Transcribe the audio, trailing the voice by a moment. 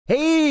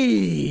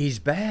He's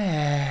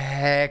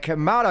back,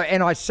 Marto,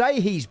 and I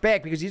say he's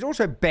back because he's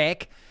also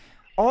back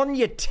on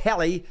your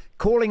telly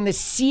calling the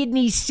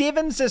Sydney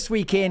Sevens this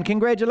weekend.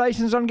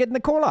 Congratulations on getting the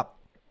call up.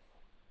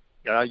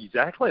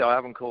 Exactly. I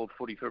haven't called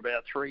footy for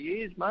about 3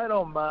 years, mate.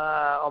 I'm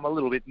a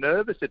little bit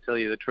nervous, to tell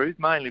you the truth,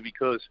 mainly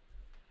because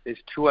there's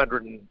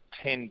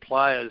 210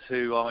 players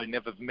who I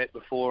never met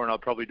before and I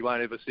probably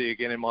won't ever see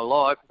again in my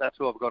life. That's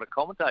who I've got to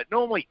commentate.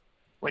 Normally,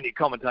 when you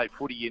commentate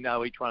footy, you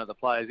know each one of the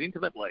players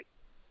intimately.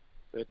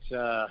 But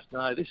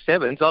no, this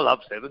Sevens, I love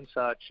Sevens,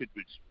 so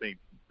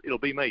it'll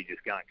be me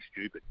just going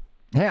stupid.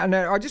 Yeah,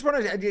 no, I just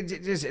want to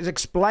just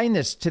explain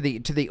this to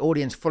the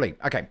audience fully.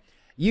 Okay,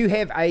 you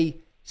have a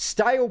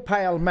stale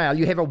pale male,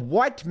 you have a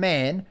white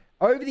man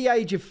over the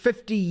age of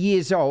 50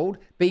 years old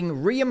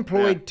being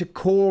re-employed to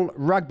call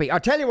rugby. I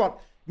tell you what,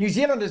 New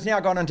Zealand has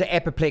now gone into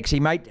apoplexy,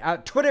 mate.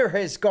 Twitter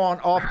has gone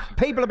off.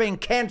 People are being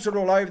cancelled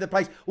all over the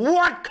place.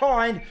 What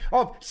kind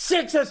of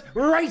sexist,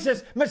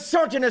 racist,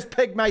 misogynist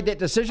pig made that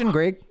decision,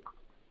 Greg?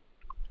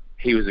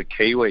 He was a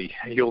Kiwi.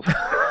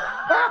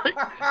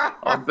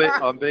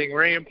 I'm being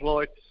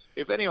re-employed.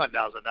 If anyone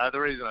doesn't know, the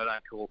reason I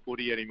don't call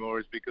footy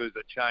anymore is because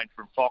it changed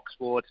from Fox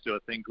Sports to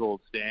a thing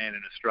called Stan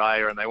in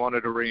Australia, and they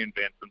wanted to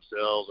reinvent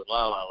themselves and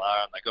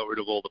and they got rid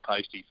of all the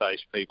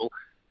pasty-faced people.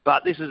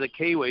 But this is a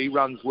Kiwi,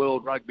 runs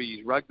World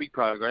Rugby's rugby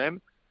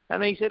program,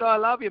 and he said, I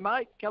love you,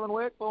 mate. Come and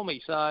work for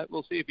me. So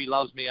we'll see if he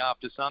loves me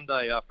after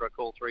Sunday, after I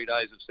call 3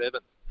 days of 7.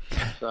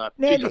 So,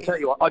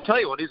 I tell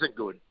you what isn't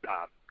good,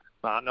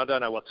 Martin. I don't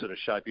know what sort of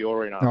shape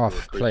you're in after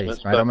Christmas.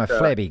 Please, mate. I'm a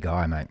flabby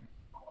guy, mate.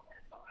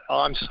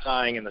 I'm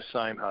staying in the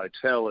same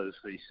hotel as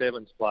the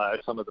Sevens players,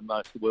 some of the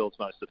world's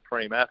most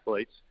supreme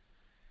athletes,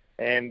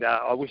 and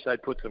I wish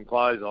they'd put some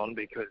clothes on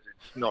because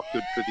it's not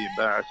good for the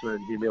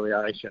embarrassment and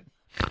humiliation.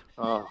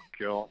 Oh,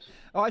 God.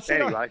 The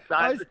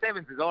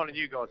Sevens is on and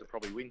you guys will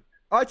probably win.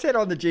 I sat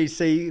on the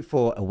GC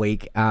for a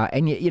week,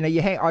 and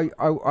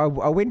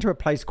I went to a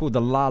place called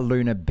the La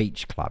Luna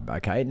Beach Club,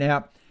 okay?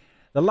 Now,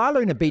 the La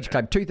Luna Beach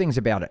Club, two things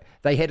about it.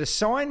 They had a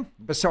sign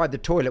beside the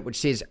toilet which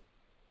says,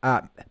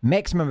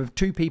 maximum of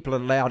 2 people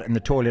allowed in the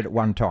toilet at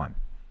one time.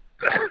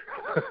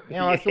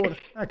 Now I thought,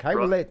 okay,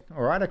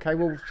 all right, okay,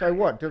 well, so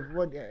what?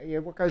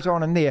 What goes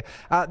on in there?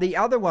 The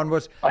other one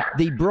was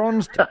the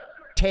bronzed,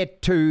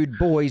 tattooed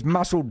boys,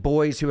 muscled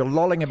boys who are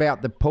lolling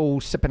about the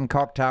pool, sipping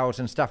cocktails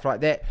and stuff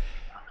like that.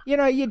 You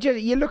know,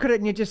 you look at it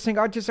and you just think,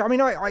 I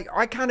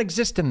can't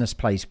exist in this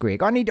place,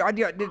 Greg.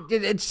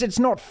 It's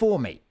not for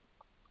me.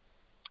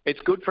 It's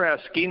good for our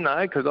skin,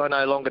 though, because I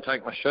no longer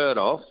take my shirt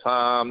off.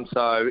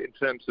 So in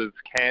terms of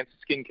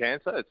skin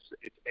cancer,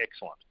 it's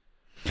excellent.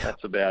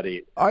 That's about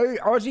it.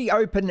 Aussie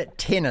Open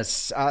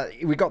tennis.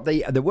 We got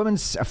the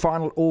women's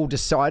final all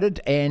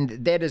decided, and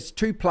that is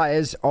 2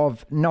 players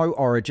of no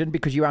origin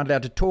because you aren't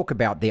allowed to talk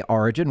about their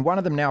origin. One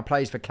of them now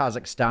plays for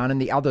Kazakhstan,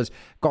 and the other's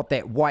got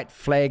that white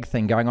flag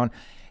thing going on.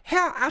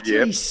 How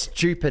utterly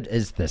stupid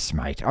is this,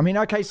 mate? I mean,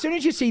 okay, as soon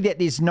as you see that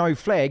there's no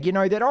flag, you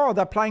know that,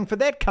 they're playing for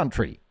that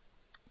country.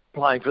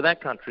 Playing for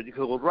that country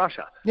called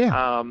Russia.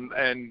 Yeah.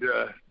 And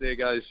there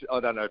goes, I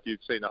don't know if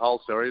you've seen the whole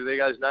story, there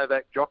goes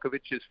Novak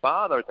Djokovic's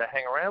father to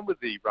hang around with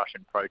the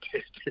Russian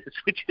protesters,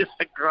 which is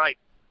a great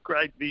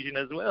vision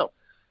as well.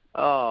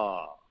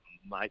 Oh,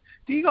 mate.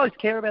 Do you guys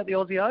care about the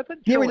Aussie Open?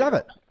 Yeah, we love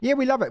it. Yeah,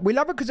 we love it. We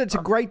love it because it's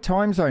a great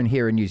time zone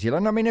here in New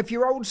Zealand. I mean, if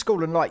you're old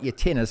school and like your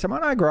tennis,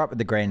 I grew up with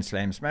the Grand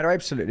Slams, mate. I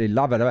absolutely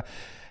love it.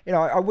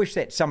 I wish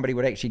that somebody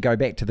would actually go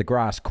back to the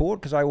grass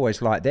court because I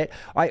always like that.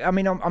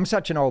 I'm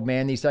such an old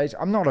man these days.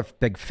 I'm not a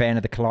big fan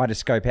of the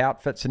kaleidoscope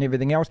outfits and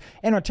everything else.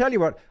 And I tell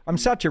you what, I'm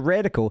such a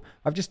radical.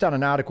 I've just done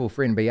an article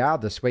for NBR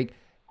this week.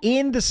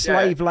 End the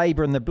slave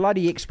labour and the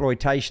bloody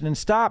exploitation and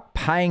start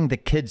paying the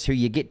kids who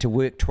you get to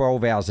work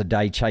 12 hours a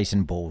day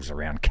chasing balls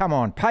around. Come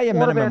on, pay a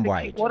minimum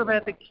wage. What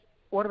about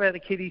the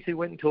kiddies who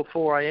went until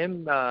 4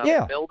 a.m.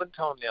 Melbourne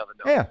time the other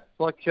night?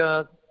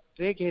 Yeah.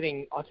 They're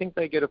getting, I think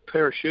they get a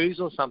pair of shoes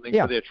or something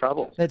for their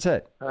troubles. That's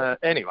it.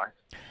 Anyway,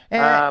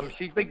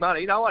 she's big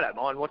money. No, I don't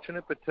mind watching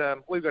it, but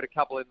we've got a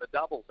couple in the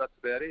doubles. That's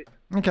about it.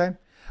 Okay.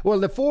 Well,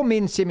 the 4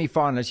 men's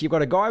semi-finalists, you've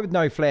got a guy with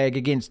no flag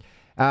against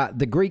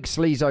the Greek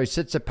Sleazo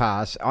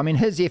Tsitsipas. I mean,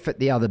 his effort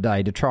the other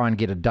day to try and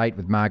get a date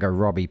with Margot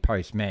Robbie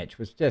post-match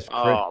was just...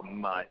 Oh,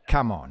 mate.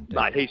 Come on, dude.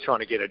 Mate, he's trying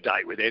to get a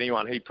date with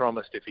anyone. He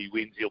promised if he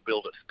wins, he'll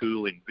build a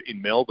school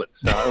in Melbourne.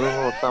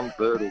 So some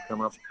bird will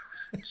come up.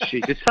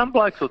 Jesus, some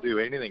blokes will do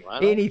anything,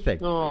 right?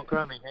 Anything. Oh,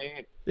 grab me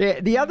hand.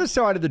 Yeah, the other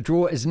side of the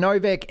draw is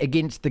Novak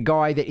against the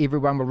guy that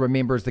everyone will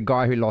remember as the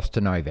guy who lost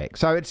to Novak.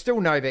 So it's still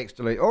Novak's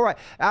to lose. All right.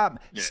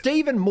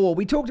 Stephen Moore,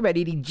 we talked about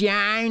Eddie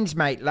Jones,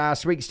 mate,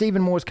 last week.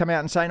 Stephen Moore's come out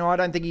and saying, I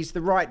don't think he's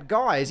the right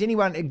guy. Has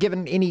anyone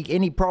given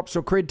any props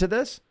or cred to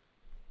this?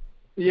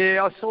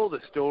 Yeah, I saw the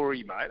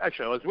story, mate.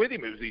 Actually, I was with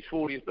him. It was his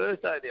 40th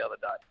birthday the other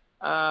day.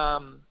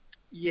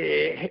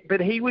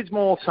 But he was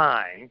more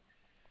saying,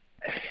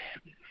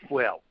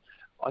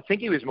 I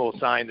think he was more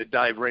saying that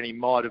Dave Rennie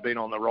might have been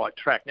on the right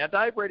track. Now,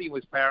 Dave Rennie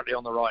was apparently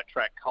on the right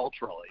track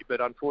culturally, but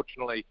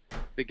unfortunately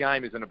the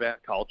game isn't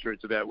about culture,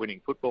 it's about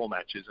winning football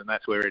matches, and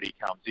that's where Eddie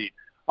comes in.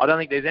 I don't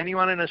think there's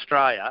anyone in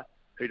Australia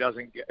who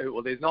doesn't –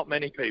 well, there's not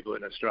many people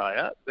in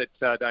Australia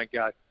that don't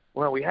go,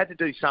 well, we had to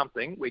do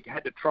something. We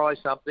had to try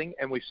something,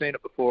 and we've seen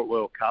it before at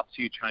World Cups.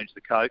 You change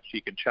the coach,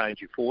 you can change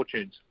your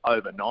fortunes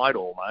overnight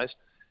almost.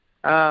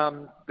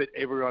 But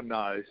everyone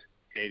knows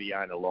Eddie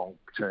ain't a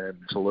long-term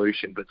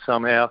solution. But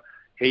somehow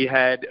he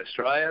had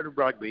Australian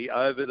Rugby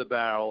over the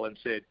barrel and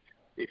said,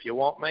 if you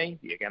want me,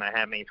 you're going to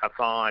have me for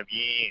 5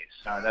 years.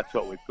 So that's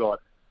what we've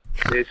got.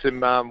 There's some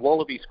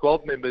Wallaby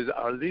squad members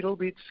are a little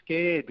bit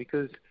scared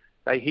because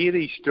they hear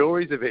these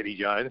stories of Eddie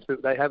Jones,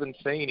 but they haven't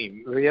seen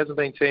him. He hasn't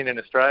been seen in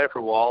Australia for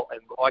a while, and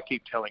I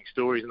keep telling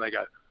stories, and they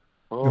go,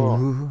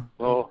 oh,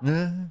 well,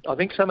 I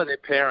think some of their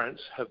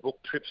parents have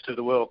booked trips to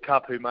the World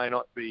Cup who may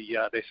not be,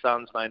 their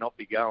sons may not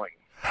be going.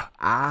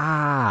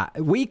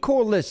 We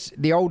call this,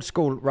 the old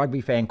school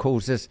rugby fan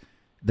calls this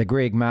the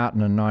Greg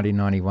Martin in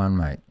 1991,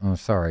 mate. Oh,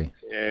 sorry.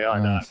 Yeah,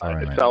 I know.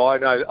 Sorry, mate. So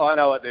I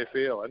know what they're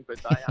feeling, but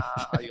they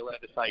are you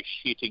allowed to say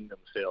shitting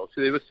themselves.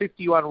 So there were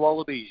 51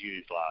 Wallabies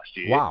used last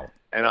year. Wow.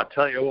 And I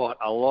tell you what,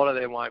 a lot of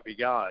them won't be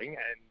going,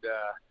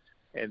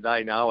 and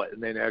they know it,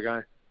 and they're now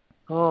going,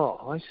 oh,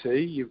 I see.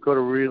 You've got to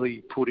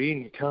really put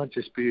in. You can't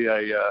just be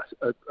a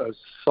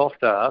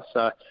soft ass.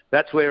 So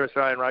that's where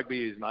Australian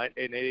Rugby is, mate.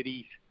 And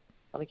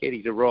I think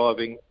Eddie's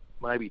arriving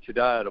maybe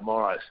today or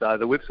tomorrow. So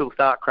the whips will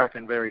start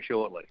cracking very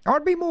shortly.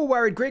 I'd be more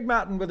worried, Greg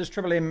Martin with his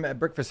Triple M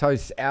breakfast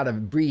host out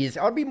of Breeze,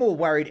 I'd be more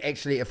worried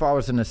actually if I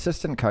was an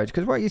assistant coach,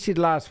 because what you said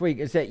last week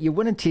is that you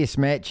win a test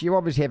match, you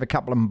obviously have a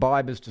couple of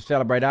imbibers to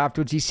celebrate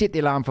afterwards, you set the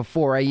alarm for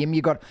 4 a.m,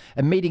 you got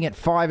a meeting at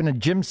 5 and a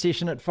gym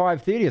session at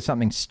 5:30 or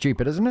something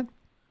stupid, isn't it?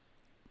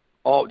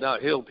 Oh, no,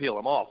 he'll peel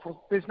them off.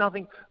 Well, there's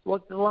nothing.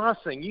 Well, the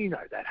last thing,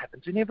 that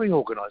happens in every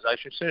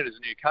organisation. As soon as a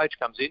new coach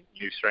comes in,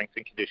 new strength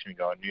and conditioning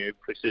guy, new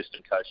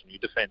assistant coach, new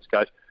defence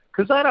coach,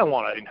 because they don't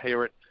want to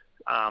inherit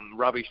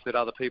rubbish that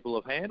other people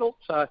have handled.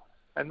 So,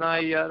 and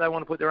they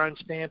want to put their own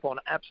stamp on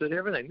absolutely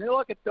everything. They're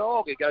like a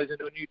dog. It goes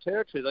into a new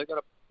territory. They've got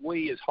to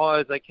wee as high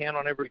as they can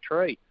on every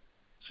tree.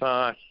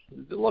 So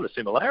there's a lot of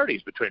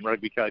similarities between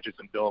rugby coaches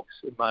and dogs,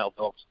 and male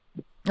dogs.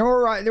 All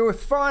right, there were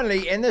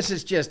finally, and this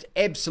is just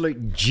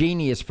absolute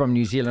genius from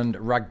New Zealand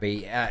Rugby,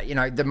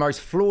 the most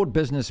flawed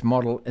business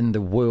model in the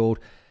world.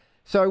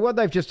 So what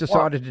they've just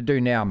decided to do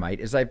now,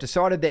 mate, is they've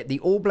decided that the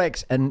All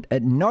Blacks, and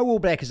no All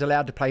Black is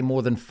allowed to play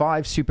more than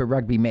 5 Super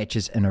Rugby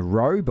matches in a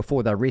row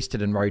before they're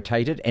rested and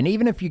rotated. And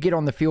even if you get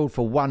on the field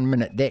for 1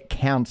 minute, that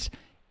counts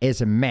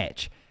as a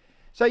match.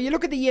 So you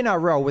look at the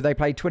NRL where they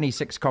play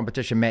 26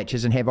 competition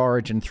matches and have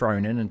Origin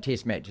thrown in and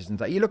test matches and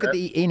stuff. You look at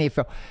the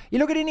NFL. You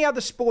look at any other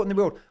sport in the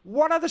world.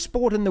 What other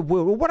sport in the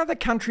world, or what other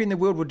country in the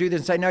world would do this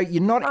and say, no,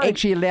 you're not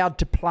actually allowed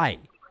to play?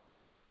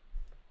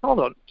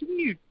 Hold on.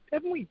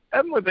 Haven't we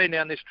been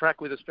down this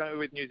track with Australia,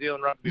 with New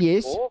Zealand Rugby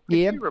before?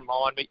 Can you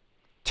remind me?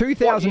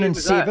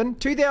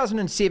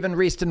 2007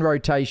 rest and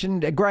rotation.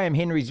 Graham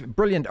Henry's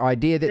brilliant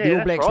idea that the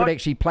All Blacks would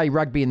actually play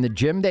rugby in the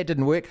gym. That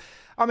didn't work.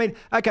 I mean,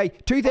 okay,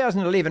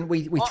 2011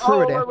 we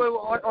threw it out.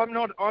 I'm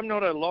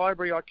not a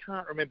library. I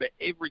can't remember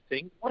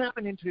everything. What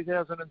happened in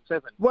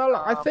 2007? Well,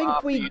 I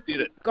think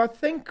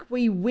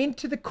we went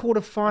to the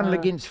quarterfinal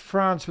against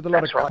France with a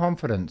lot of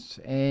confidence,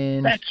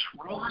 and that's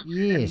right.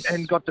 Yes,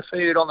 and got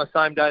defeated on the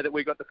same day that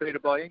we got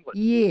defeated by England.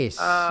 Yes,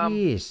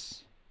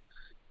 yes.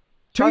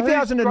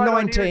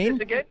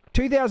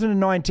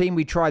 2019,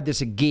 we tried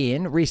this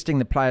again, resting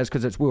the players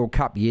because it's World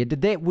Cup year.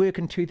 Did that work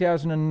in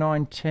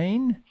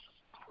 2019?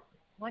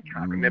 I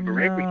can't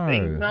remember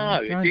everything. No,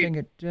 I don't think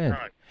it did. No.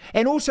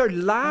 And also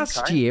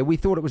last year, we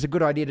thought it was a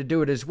good idea to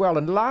do it as well.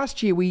 And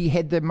last year, we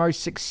had the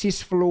most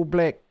successful All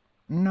Black.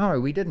 No,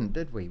 we didn't,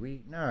 did we?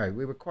 We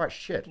were quite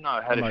shit.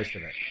 No, had most a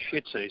of it.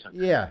 Shit season.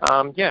 Yeah.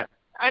 Yeah.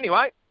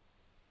 Anyway.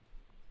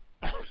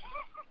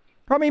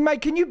 I mean,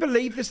 mate, can you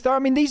believe this, though? I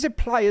mean, these are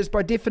players,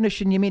 by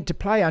definition, you're meant to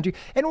play, aren't you?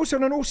 And also,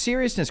 in all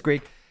seriousness,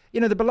 Greg,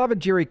 the beloved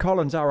Jerry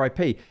Collins,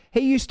 RIP, he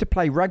used to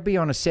play rugby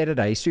on a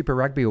Saturday, Super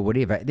Rugby or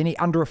whatever, then he,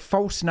 under a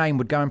false name,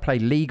 would go and play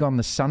league on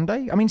the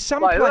Sunday. I mean,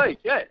 some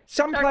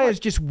players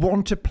just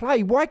want to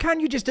play. Why can't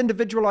you just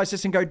individualise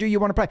this and go, do you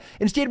want to play?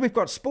 Instead, we've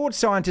got sports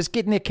scientists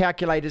getting their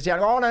calculators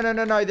out. Oh,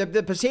 no,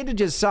 the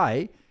percentages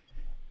say.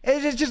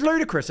 It's just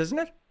ludicrous, isn't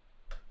it?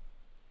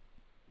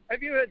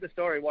 Have you heard the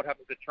story of what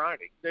happens at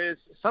training? There's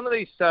some of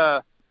these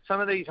high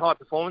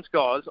performance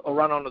guys will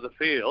run onto the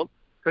field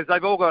because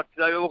they've all got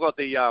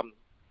the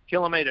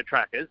kilometre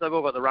trackers. They've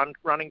all got the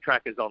running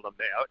trackers on them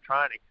now at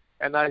training,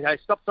 and they say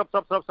stop.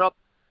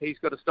 He's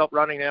got to stop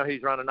running now.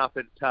 He's running up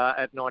at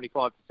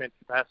 95%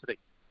 capacity.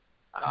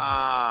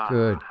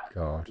 Good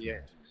God. Yeah.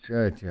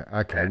 Good. Yeah.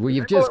 Okay. Well,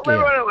 you've just when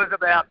it was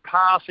about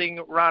passing,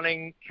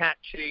 running,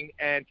 catching,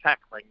 and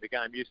tackling. The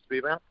game used to be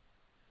about.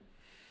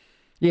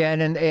 Yeah,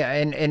 and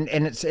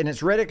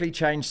it's radically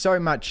changed so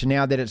much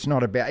now that it's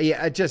not about.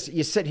 Yeah,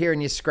 you sit here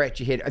and you scratch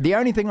your head. The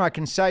only thing I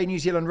can say, New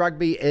Zealand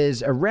Rugby,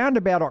 is around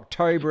about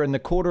October in the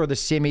quarter of the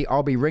semi,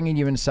 I'll be ringing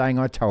you and saying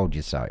I told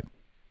you so.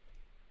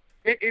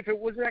 If it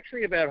was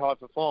actually about high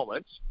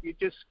performance,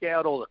 you'd just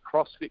scout all the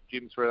CrossFit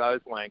gyms for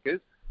those wankers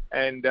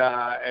and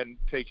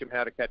teach them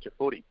how to catch a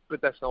footy. But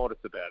that's not what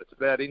it's about. It's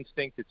about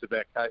instinct. It's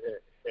about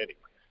anyway.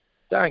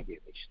 Don't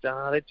get me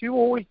started. You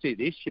always do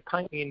this. You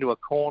paint me into a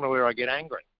corner where I get angry.